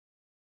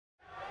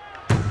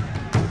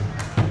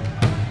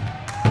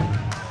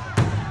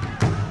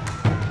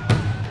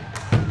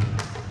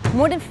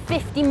More than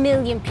 50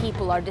 million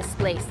people are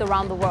displaced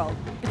around the world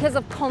because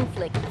of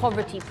conflict,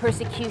 poverty,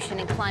 persecution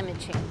and climate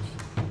change.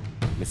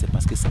 Mais c'est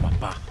parce que ça va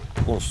pas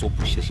qu'on sort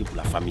pour chercher pour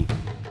la famille.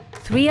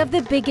 3 of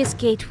the biggest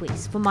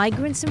gateways for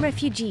migrants and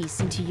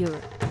refugees into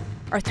Europe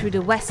are through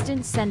the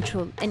Western,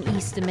 Central and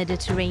Eastern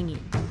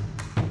Mediterranean.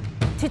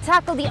 To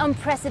tackle the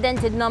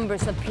unprecedented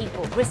numbers of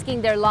people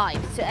risking their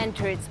lives to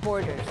enter its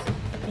borders,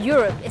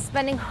 Europe is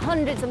spending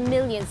hundreds of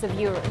millions of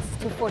euros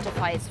to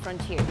fortify its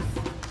frontiers.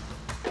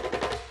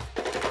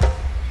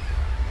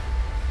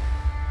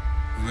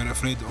 We're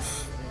afraid of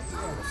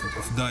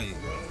dying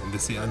in the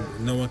sea, and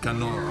no one can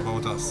know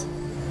about us.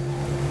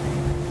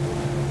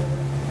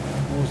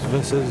 Most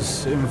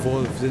vessels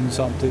involved in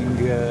something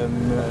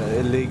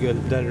illegal,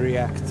 they'll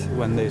react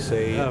when they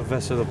say a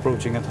vessel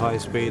approaching at high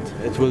speed.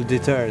 It will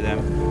deter them.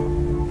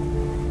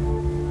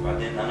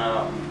 بعدين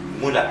أنا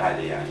مو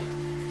لحالي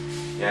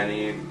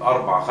يعني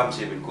 4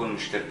 5 بنكون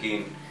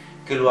مشتركين،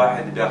 كل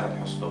واحد بياخذ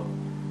حصته.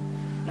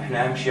 نحن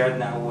أهم شيء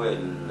عندنا هو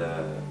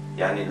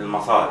يعني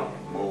المصاري،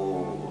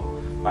 مو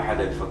ما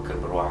حدا يفكر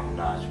برواح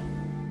الناس.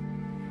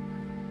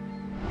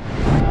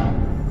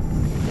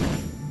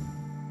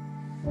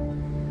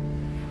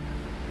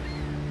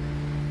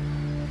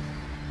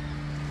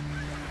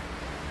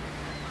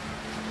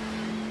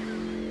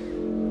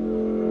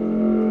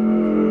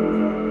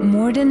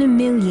 More than 1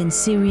 million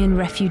Syrian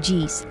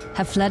refugees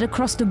have fled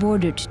across the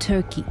border to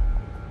Turkey.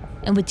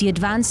 And with the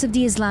advance of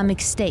the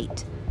Islamic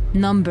State,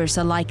 numbers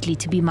are likely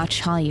to be much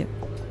higher.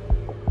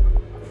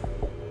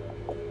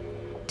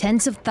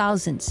 Tens of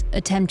thousands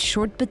attempt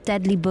short but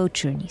deadly boat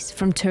journeys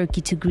from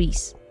Turkey to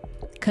Greece,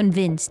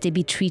 convinced they'd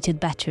be treated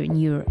better in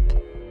Europe.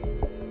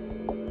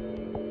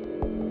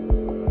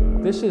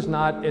 This is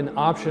not an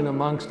option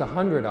amongst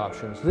 100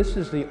 options. This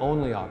is the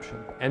only option.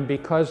 And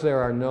because there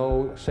are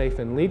no safe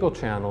and legal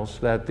channels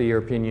that the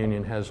European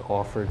Union has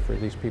offered for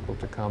these people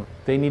to come,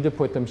 they need to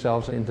put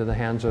themselves into the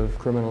hands of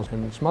criminals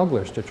and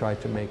smugglers to try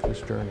to make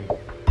this journey.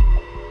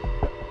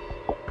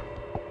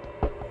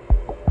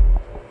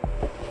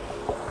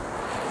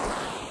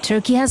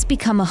 Turkey has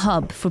become a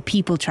hub for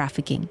people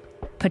trafficking,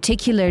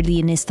 particularly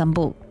in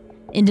Istanbul,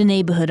 in the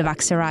neighborhood of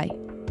Aksaray.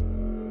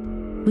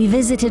 We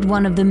visited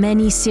one of the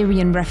many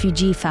Syrian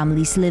refugee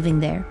families living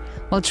there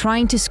while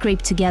trying to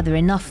scrape together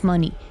enough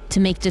money to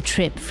make the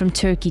trip from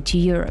Turkey to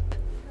Europe.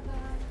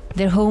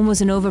 Their home was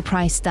an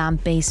overpriced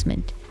damp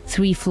basement,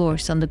 3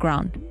 floors on the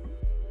ground.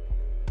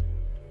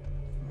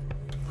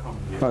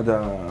 هذا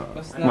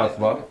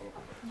مطبخ.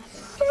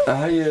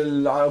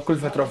 هي كل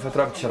فترة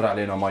وفترة بتشرع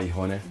علينا مي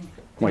هون،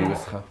 مي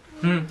وسخة.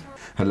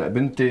 هلا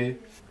بنتي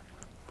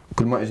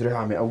كل ما اجريها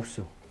عم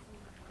يقوسوا.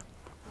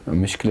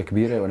 مشكلة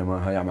كبيرة وأنا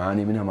ما هي عم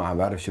أعاني منها، ما عم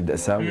بعرف شو بدي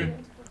أساوي.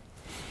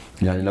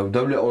 يعني لو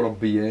دولة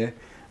أوروبية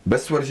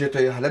بس ورجيتها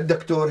إياها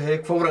للدكتور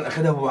هيك فورا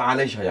أخذها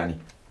وعالجها يعني.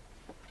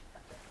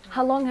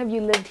 How long have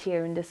you lived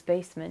here in this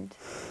basement?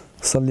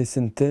 صار لي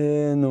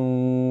 2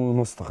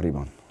 ونص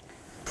تقريبا.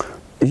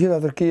 اجيت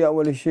على تركيا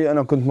أول شيء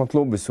أنا كنت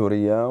مطلوب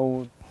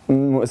بسوريا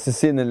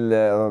ومؤسسين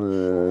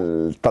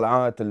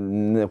الطلعات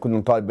كنا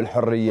نطالب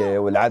بالحرية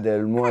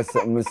والعدل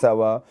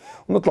والمساواة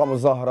ونطلع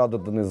مظاهرات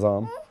ضد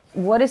النظام.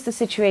 What is the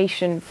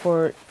situation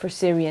for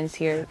Syrians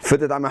here?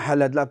 فتت على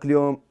محل هدلاك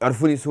اليوم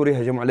عرفوني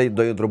سوري هجموا علي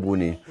بده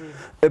يضربوني.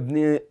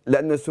 ابني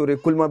لأنه سوري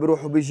كل ما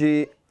بيروح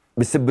وبيجي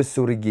بسب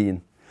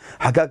السوريين.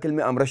 حكى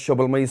كلمة قام رشه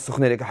بالمي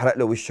السخنة هيك حرق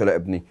له وشه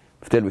لابني،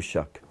 فتل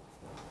وشك.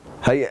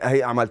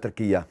 هي أعمال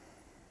تركيا.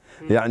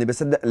 يعني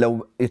بصدق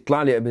لو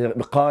يطلع لي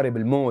بقارب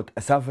الموت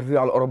أسافر فيه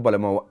على أوروبا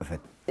لما وقفت.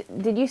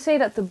 Did you say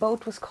that the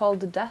boat was called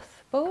the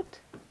death boat?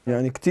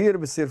 يعني كثير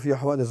بصير فيها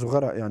حوادث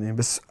وغرق يعني،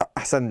 بس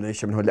أحسن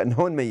العيشة من هون لأن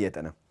هون ميت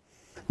أنا.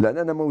 لأن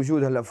أنا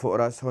موجود هلا فوق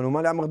راس هون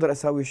وما عم أقدر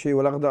أساوي شيء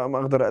ولا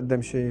أقدر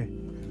أقدم شيء.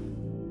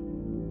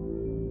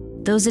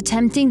 Those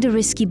attempting the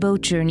risky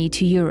boat journey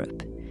to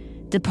Europe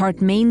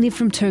depart mainly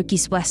from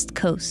Turkey's west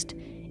coast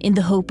in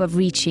the hope of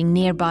reaching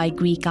nearby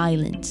Greek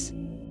islands.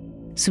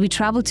 So we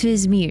traveled to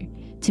Izmir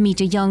to meet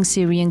a young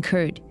Syrian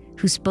Kurd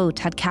whose boat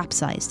had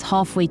capsized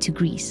halfway to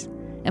Greece,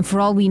 and for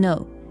all we know,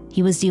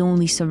 he was the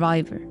only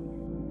survivor.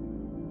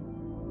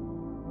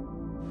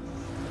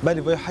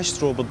 بالي بي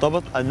حشترو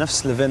بالضبط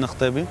نفس لفين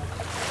خطيبي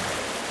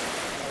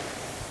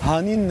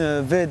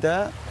هانين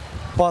فيدا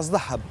باز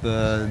ضحب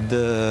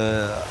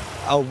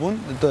أوبن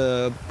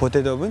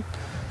بوتيدوبن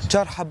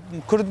جرحب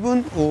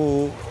كردبن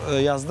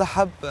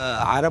ويازدحب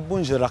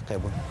عربون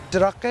جراقيبن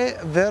جراقي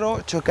فيرو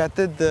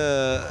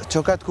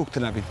شوكات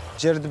كوكتنابين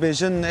جرد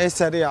بيجن اي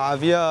سريع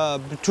افيا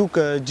بتشوك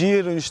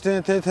جير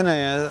ونشتين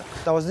تنايا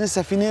توازن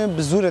السفينه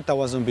بزور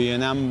توازن بي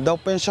يعني عم دو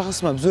بين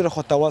شخص ما بزور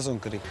خو توازن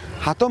كري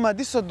حتى ما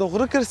ديسو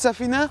دغرك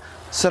السفينه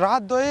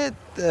سرعت دوي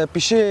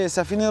بيشي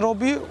سفينه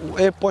روبي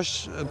واي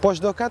بوش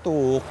دوكات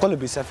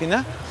وقلبي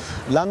سفينه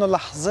لانه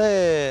لحظه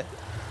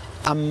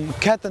ام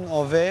كاتن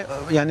اوفي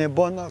يعني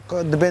بون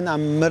دبن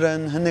ام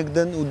مرن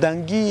هنقدن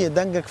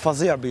ودنجك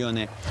فظيع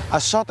بيونه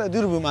الشاطئ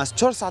ديروا بماس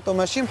 4 ساعات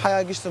ماشيين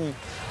حياه جسم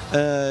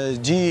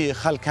جي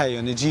خلكاي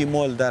يعني جي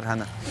مول دار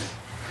هنا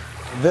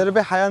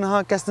verbe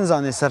hayana kes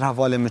nizane ser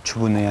havale me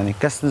çubune yani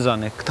kes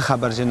nizane kte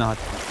haber jenat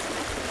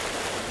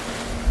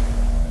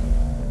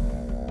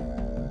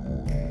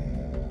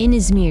In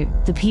Izmir,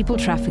 the people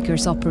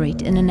traffickers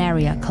operate in an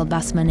area called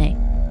Basmane.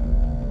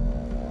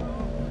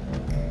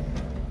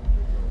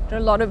 There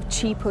are a lot of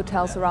cheap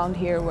hotels around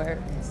here where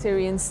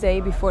Syrians stay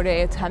before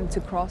they attempt to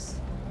cross.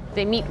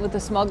 They meet with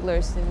the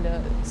smugglers in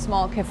the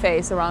small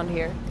cafes around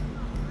here.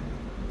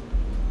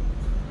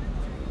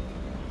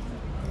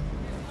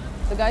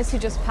 The guys who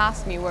just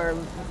passed me were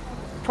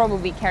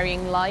probably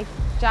carrying life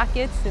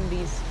jackets in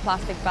these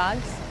plastic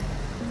bags.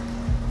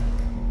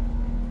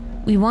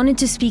 We wanted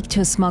to speak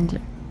to a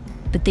smuggler,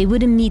 but they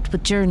wouldn't meet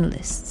with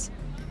journalists.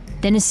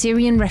 Then a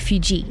Syrian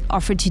refugee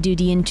offered to do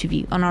the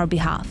interview on our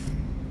behalf.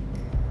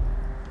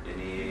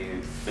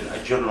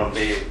 بنأجر لهم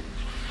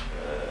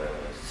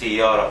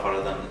سيارة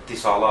فرضاً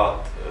اتصالات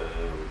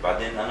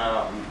بعدين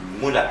أنا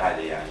مو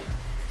لحالي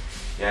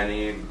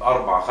يعني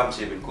 4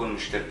 5 بنكون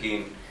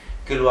مشتركين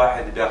كل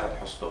واحد بياخذ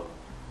حصته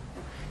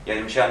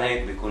يعني مشان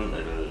هيك بيكون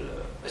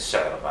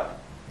السعر غالي.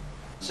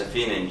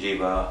 سفينة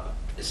نجيبها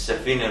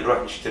السفينة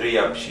نروح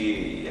نشتريها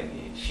بشيء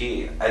يعني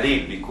شيء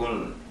قليل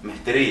بيكون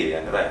مهترية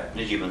يعني رايح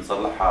نجي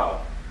بنصلحها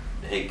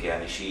هيك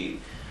يعني شيء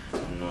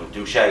انه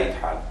تمشاية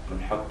حال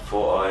بنحط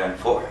فوق يعني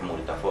فوق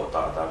حمولتها فوق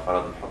طاقتها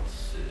فرض نحط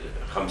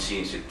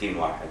 50 60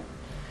 واحد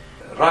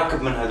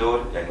راكب من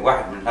هدول يعني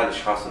واحد من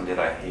هالاشخاص اللي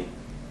رايحين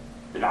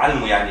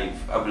بنعلمه يعني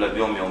قبل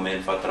بيوم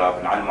يومين فترة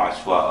بنعلمه على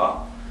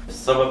السواقة.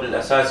 السبب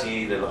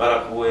الاساسي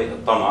للغرق هو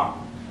الطمع.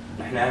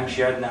 نحن اهم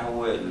شيء عندنا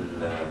هو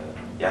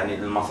يعني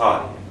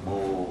المصاري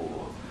مو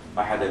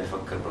ما حدا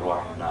يفكر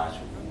برواح الناس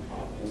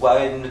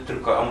وباقي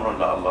نتركه امرا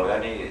لله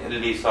يعني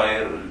اللي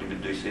صاير اللي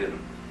بده يصير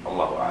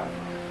الله اعلم.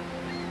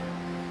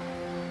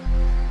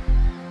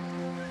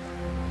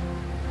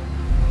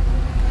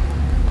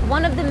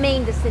 One of the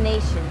main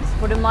destinations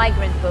for the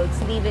migrant boats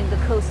leaving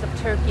the coast of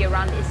Turkey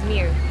around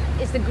Izmir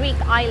is the Greek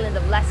island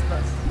of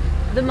Lesbos.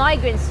 The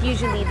migrants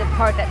usually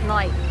depart at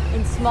night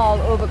in small,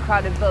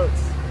 overcrowded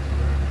boats.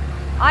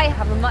 I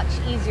have a much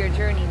easier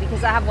journey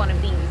because I have one of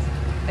these,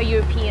 a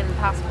European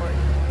passport.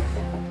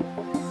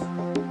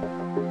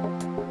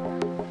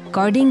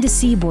 Guarding the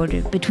sea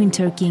border between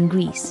Turkey and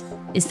Greece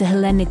is the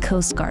Hellenic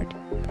Coast Guard.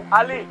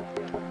 Ali,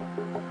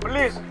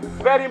 please,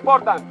 very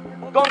important.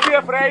 Don't be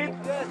afraid.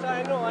 Yes,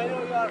 I know you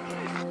are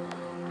please.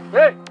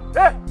 Hey,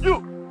 you!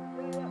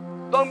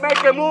 Don't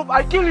make a move,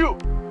 I kill you!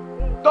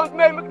 Don't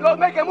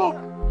make a move!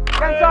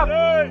 Hands up!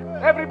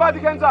 Everybody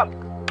hands up!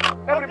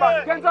 Everybody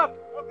hands up!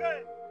 Okay.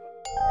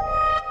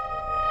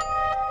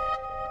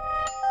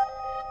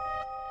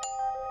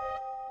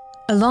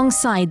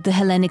 Alongside the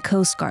Hellenic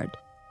Coast Guard,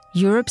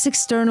 Europe's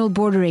external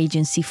border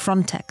agency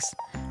Frontex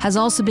has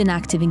also been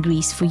active in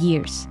Greece for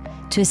years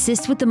to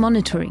assist with the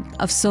monitoring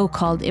of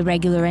so-called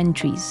irregular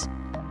entries.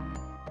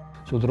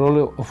 So the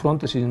role of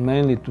Frontex is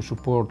mainly to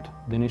support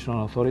the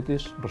national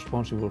authorities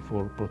responsible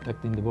for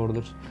protecting the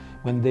borders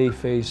when they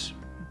face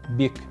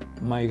big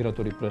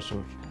migratory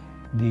pressures.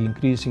 The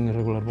increase in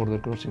irregular border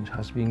crossings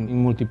has been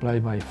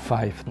multiplied by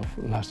 5 of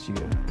last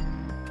year.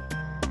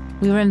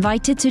 We were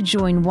invited to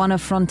join one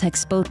of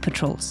Frontex's boat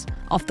patrols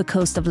off the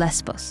coast of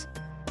Lesbos.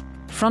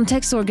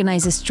 Frontex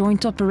organises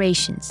joint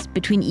operations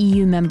between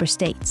EU member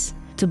states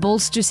to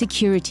bolster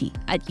security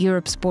at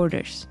Europe's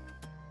borders.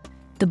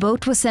 The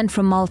boat was sent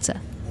from Malta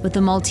with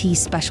the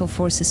Maltese Special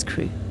Forces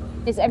crew.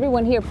 Is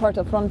everyone here part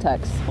of Frontex?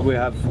 We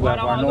have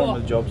our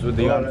normal jobs with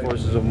the Armed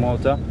Forces of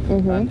Malta,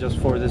 and just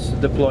for this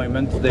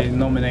deployment they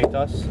nominate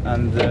us,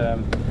 and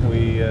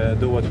we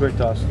do what we're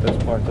tasked as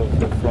part of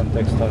the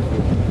Frontex task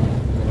group.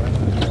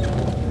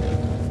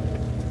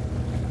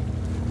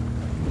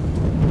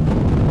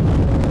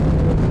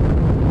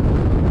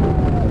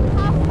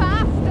 How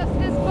fast does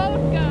this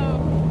boat go?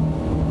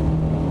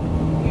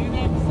 In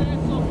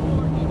excess of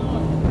 40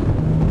 knots.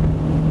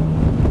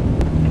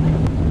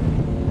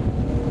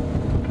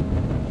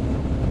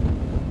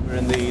 We're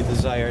in the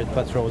desired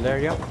patrol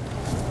area.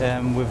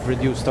 We've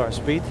reduced our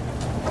speed,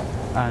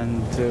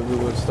 and we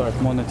will start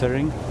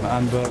monitoring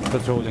and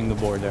patrolling the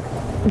border.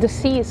 The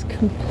sea is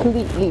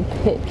completely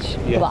pitch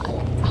black.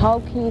 How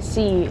can you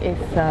see if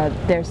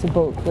there's a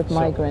boat with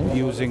migrants?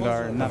 Using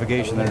our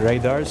navigation and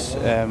radars,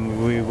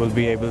 we will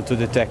be able to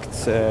detect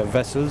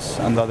vessels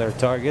and other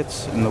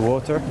targets in the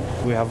water.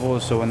 We have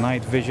also a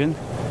night vision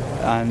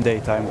and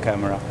daytime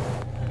camera.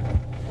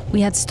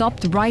 We had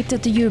stopped right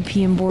at the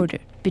European border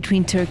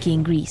between Turkey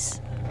and Greece.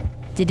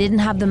 They didn't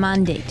have the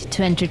mandate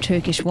to enter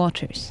Turkish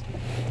waters.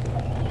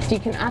 So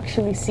you can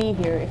actually see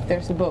here if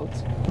there's a boat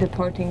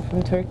departing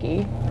from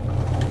Turkey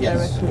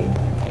directly.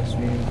 Yes,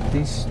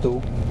 these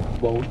two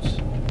boats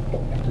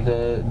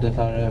that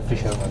are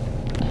fishermen.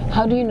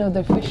 How do you know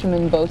they're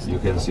fishermen boats? You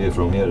can see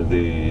from here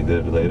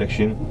their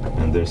direction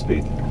and their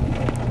speed.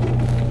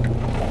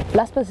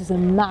 Lesbos is a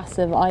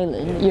massive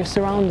island. You're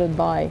surrounded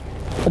by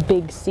a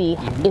big sea.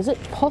 Is it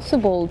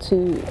possible to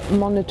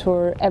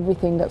monitor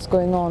everything that's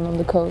going on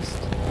the coast?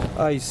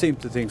 I seem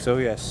to think so,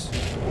 yes.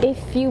 If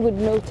you would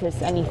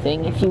notice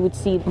anything, if you would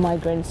see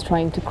migrants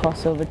trying to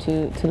cross over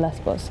to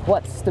Lesbos,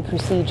 what's the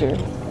procedure?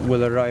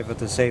 We'll arrive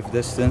at a safe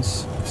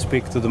distance,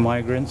 speak to the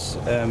migrants,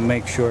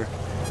 make sure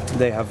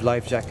they have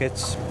life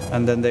jackets,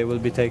 and then they will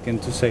be taken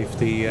to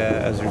safety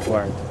as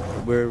required.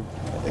 We're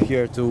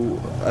here to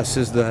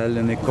assist the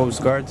Hellenic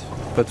Coast Guard,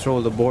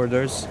 patrol the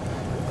borders,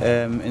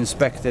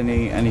 inspect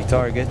any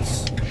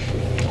targets.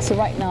 So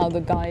right now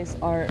the guys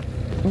are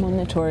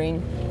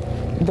monitoring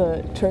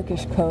the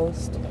Turkish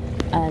coast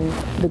and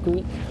the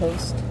Greek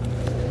coast.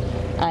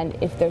 And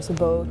if there's a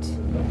boat,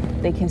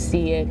 they can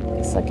see it.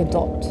 It's like a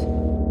dot.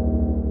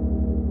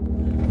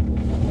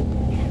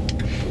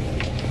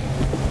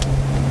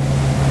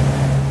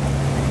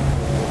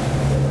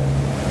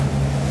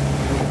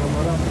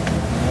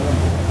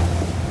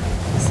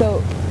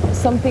 So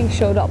something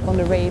showed up on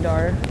the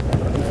radar,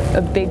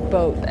 a big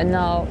boat, and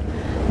now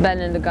Ben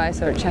and the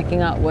guys are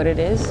checking out what it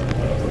is.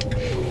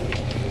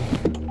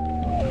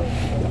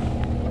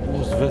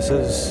 Most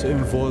vessels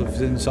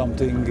involved in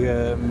something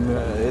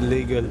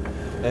illegal,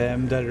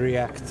 they'll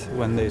react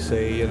when they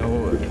say, you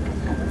know,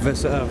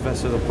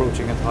 vessel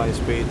approaching at high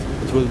speed.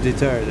 It will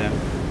deter them.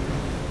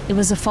 It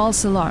was a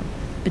false alarm,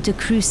 but the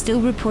crew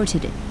still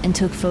reported it and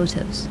took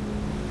photos.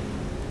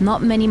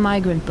 Not many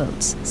migrant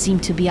boats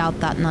seemed to be out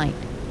that night.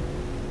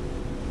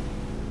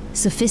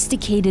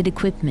 Sophisticated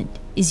equipment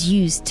is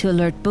used to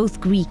alert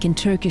both Greek and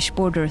Turkish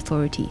border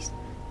authorities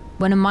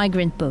when a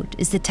migrant boat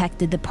is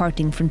detected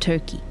departing from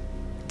Turkey.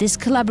 This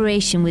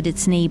collaboration with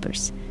its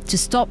neighbours to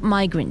stop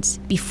migrants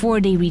before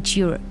they reach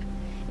Europe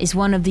is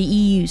one of the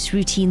EU's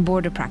routine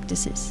border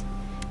practices,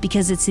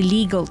 because it's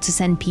illegal to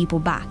send people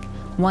back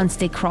once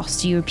they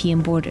cross the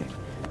European border,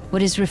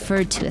 what is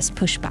referred to as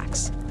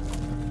pushbacks.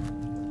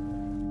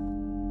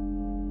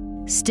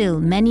 Still,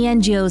 many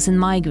NGOs and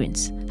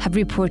migrants have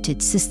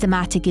reported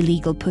systematic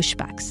illegal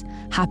pushbacks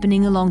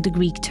happening along the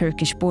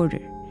Greek-Turkish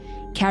border,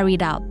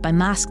 carried out by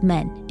masked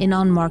men in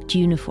unmarked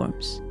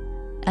uniforms.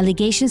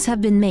 Allegations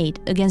have been made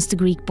against the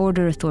Greek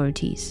border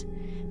authorities,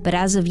 but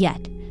as of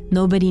yet,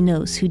 nobody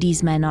knows who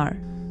these men are.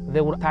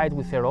 They were tied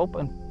with a rope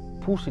and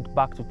pushed it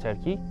back to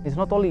Turkey. It's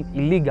not only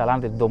illegal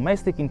under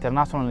domestic,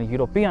 international and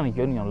European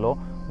Union law,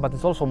 but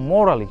it's also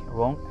morally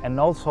wrong and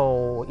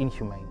also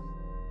inhumane.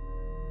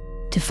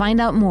 To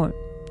find out more,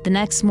 the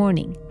next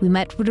morning we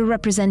met with a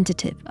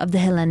representative of the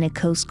Hellenic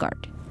Coast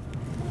Guard.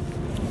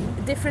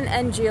 Different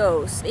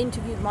NGOs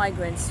interviewed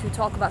migrants who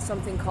talk about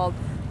something called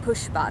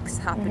pushbacks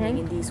happening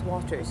in these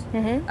waters.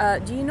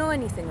 Do you know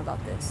anything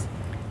about this?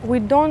 We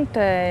don't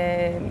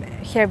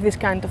have this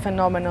kind of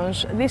phenomenon.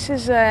 This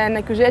is an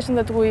accusation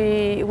that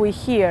we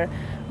hear,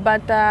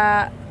 but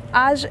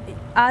as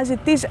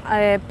it is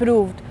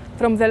proved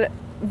from the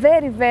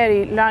very,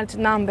 very large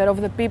number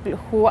of the people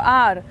who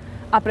are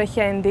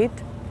apprehended,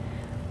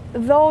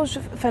 those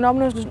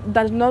phenomena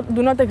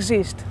do not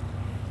exist.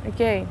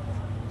 Okay.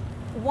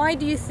 Why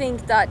do you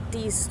think that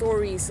these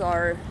stories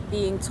are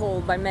being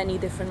told by many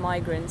different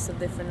migrants of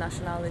different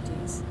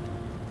nationalities?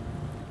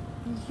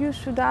 You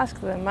should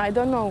ask them. I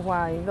don't know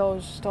why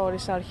those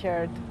stories are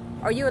heard.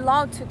 Are you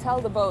allowed to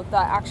tell the boat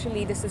that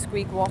actually this is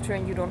Greek water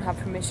and you don't have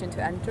permission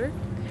to enter?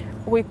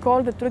 We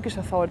call the Turkish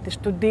authorities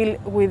to deal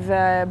with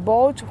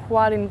boats who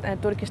are in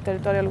Turkish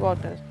territorial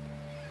waters.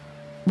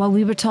 While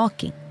we were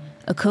talking,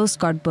 a Coast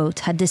Guard boat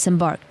had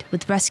disembarked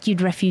with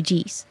rescued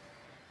refugees.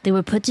 They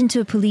were put into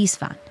a police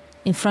van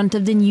in front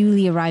of the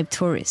newly arrived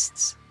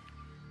tourists.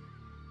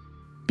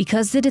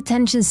 Because the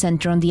detention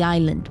center on the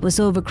island was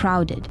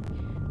overcrowded,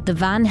 the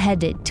van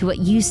headed to what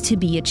used to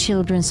be a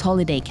children's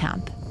holiday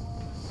camp.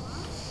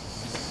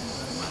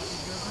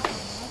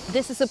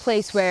 This is a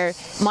place where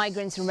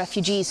migrants and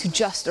refugees who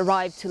just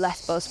arrived to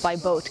Lesbos by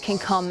boat can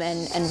come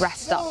and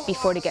rest up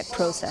before they get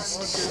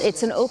processed.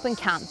 It's an open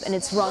camp and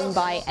it's run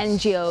by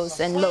NGOs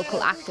and local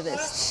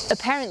activists.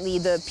 Apparently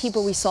the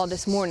people we saw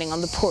this morning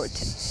on the port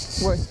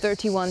were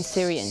 31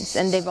 Syrians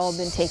and they've all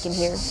been taken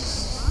here.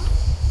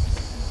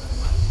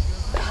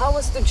 How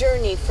was the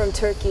journey from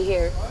Turkey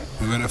here?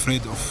 We were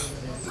afraid of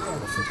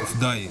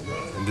dying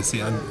in the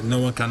sea and no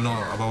one can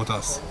know about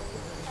us.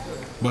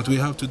 But we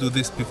have to do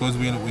this because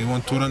we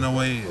want to run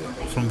away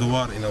from the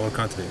war in our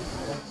country.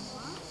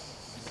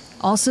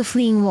 Also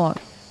fleeing war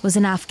was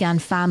an Afghan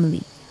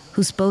family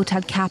whose boat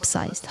had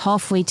capsized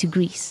halfway to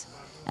Greece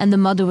and the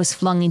mother was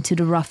flung into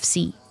the rough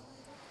sea.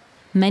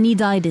 Many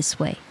died this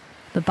way,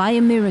 but by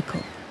a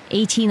miracle,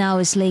 18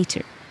 hours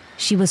later,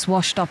 she was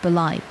washed up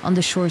alive on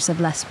the shores of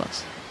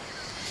Lesbos.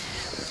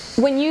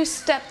 When you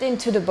stepped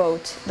into the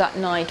boat that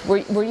night,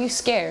 were you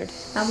scared?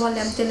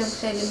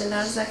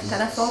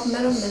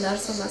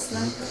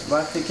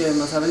 وقتی که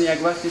مثلا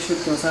یک وقتی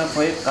شد که مثلا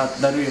قایق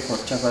در روی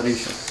خود چپری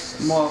شد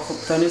ما خب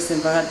تونستیم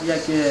فقط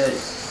یک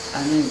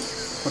همین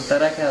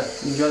خودترک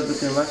نجات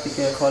بدیم وقتی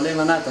که خاله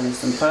ما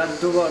نتونستیم فقط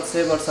 2 بار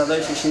 3 بار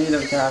صدایش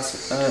شنیدم که از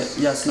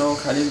یاسنا و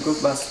خلیل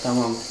گفت بس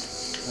تمام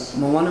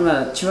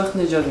مامانم چه وقت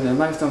نجات میده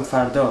من گفتم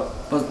فردا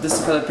باز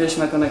دست خدا پیش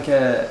میکنه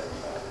که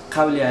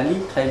قبل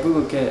علی خیلی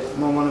بگو که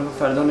مامانم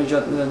فردا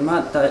نجات میدن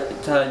من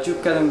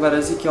تعجب کردم بر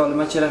از اینکه حالا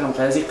من چه رقم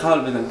قضیه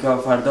قول بدم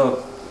که فردا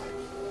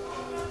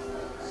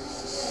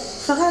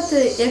فقط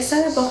یک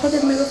سر با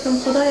خودت میگفتم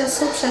خدایا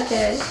صبح شه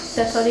که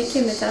در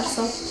تاریکی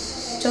میترسم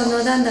جان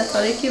دادن در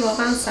تاریکی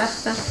واقعا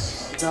سخته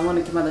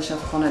زمانی که من در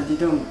شفاخانه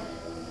دیدم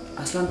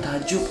اصلا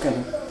تعجب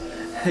کردم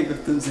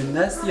گفتم زنده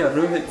است یا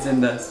روحت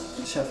زنده است.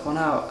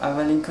 شبخانه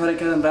اولین کار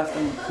کردم رفتم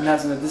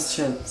نظم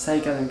دستش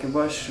سعی کردم که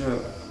باش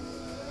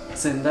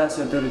زنده است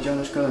یا دور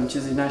جانش کردم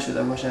چیزی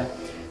نشده باشه.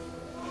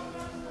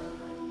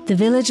 The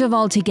village of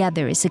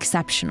Altogether is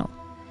exceptional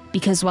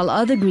because while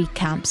other Greek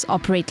camps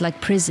operate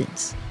like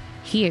prisons,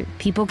 here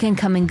people can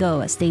come and go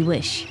as they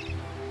wish.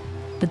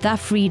 But that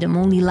freedom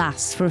only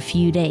lasts for a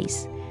few days.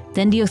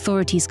 Then the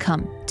authorities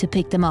come to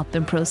pick them up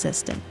and process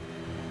them.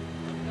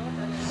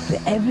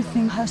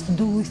 Everything has to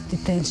do with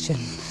detention.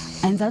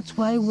 And that's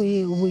why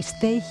we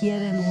stay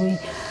here and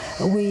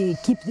we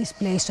keep this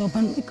place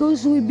open, because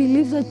we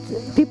believe that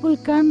people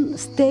can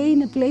stay in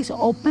a place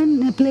open,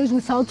 in a place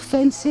without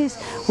fences,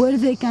 where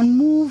they can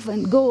move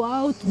and go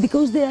out,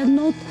 because they are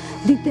not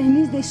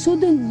detainees. They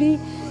shouldn't be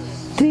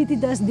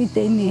treated as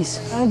detainees.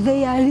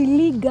 They are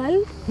illegal,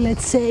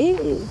 let's say,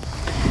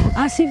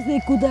 as if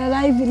they could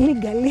arrive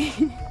illegally.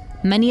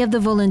 Many of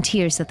the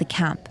volunteers at the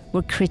camp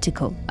were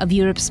critical of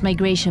Europe's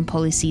migration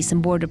policies and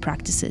border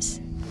practices.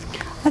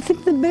 I think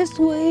the best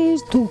way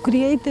is to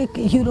create a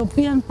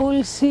European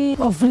policy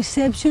of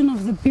reception of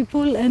the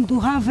people and to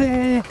have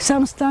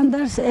some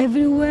standards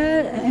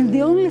everywhere. And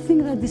the only thing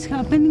that is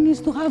happening is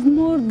to have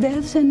more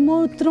deaths and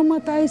more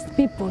traumatized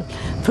people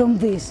from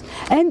this.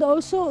 And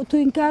also to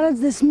encourage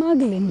the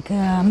smuggling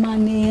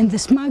money and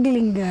the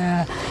smuggling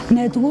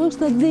networks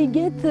that they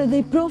get,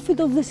 they profit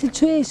of the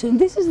situation.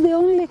 This is the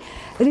only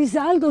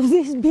result of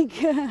these big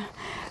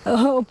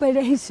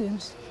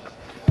operations.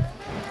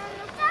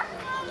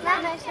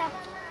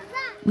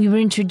 We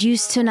were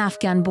introduced to an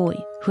Afghan boy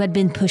who had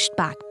been pushed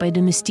back by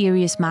the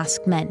mysterious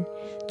masked men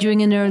during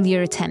an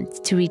earlier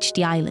attempt to reach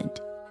the island.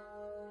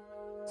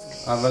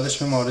 اولش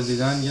که ما رو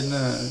دیدن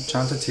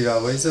چند تا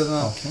تیراهوایی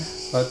زدن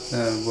بعد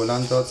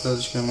بلند داد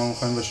زدش که ما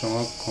می‌خوایم به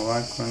شما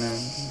کمک کنیم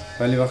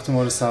ولی وقتی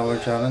ما رو سوار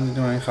کردن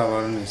دیدیم این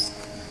خبر نیست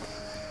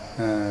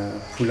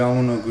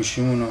پولامون و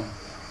گوشیمون و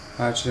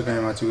هر چیز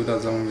قیمتی بود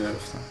ازمون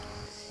گرفتن.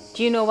 Do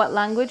you know what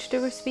language they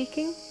were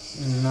speaking?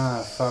 نه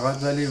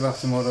فقط ولی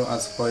وقتی ما رو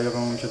از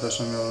قایقمون که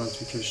داشتن می‌آوردن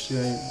تو کشتی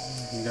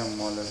میگم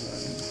مال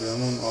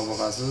بهمون آب و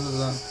غذا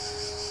دادن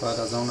بعد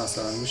از اون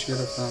اثرانگوش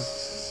گرفتن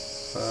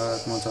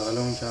بعد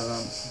منتقلمون کردن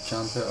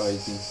کمپ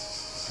آیدی.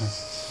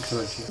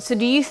 So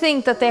do you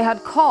think that they had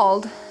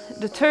called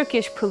the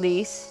Turkish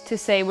police to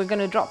say we're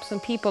going to drop some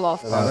people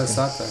off?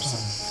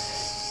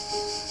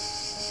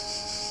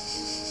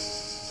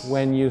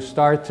 When you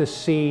start to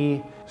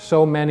see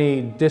so many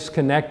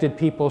disconnected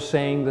people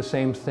saying the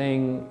same thing,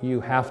 you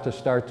have to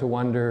start to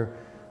wonder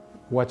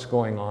what's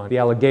going on. The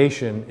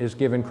allegation is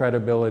given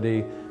credibility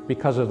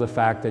because of the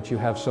fact that you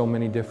have so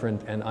many different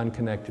and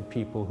unconnected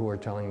people who are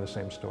telling the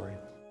same story.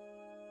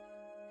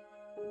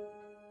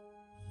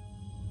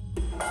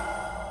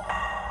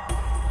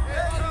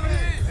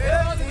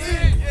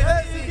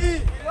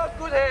 Not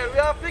good here. We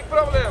have big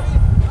problems.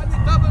 And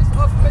the doubles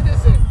of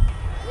medicine.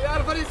 We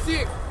are very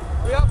sick.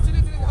 We have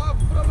children who have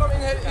problem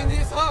in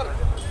his heart.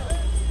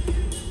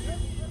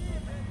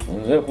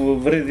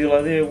 Βρει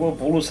δηλαδή εγώ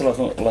πολλούς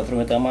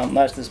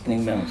λαθρομετανάστες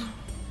πνιγμένους.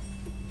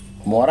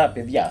 Μωρά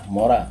παιδιά,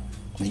 μωρά.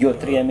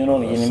 2-3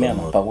 μηνών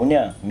γεννημένα.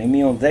 Παγωνιά με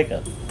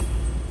 -10.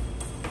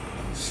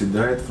 She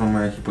died from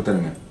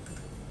hypothermia.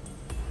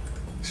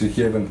 She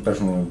had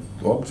personal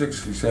objects,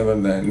 she had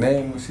a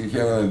name, she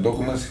had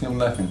documents, she had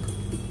nothing.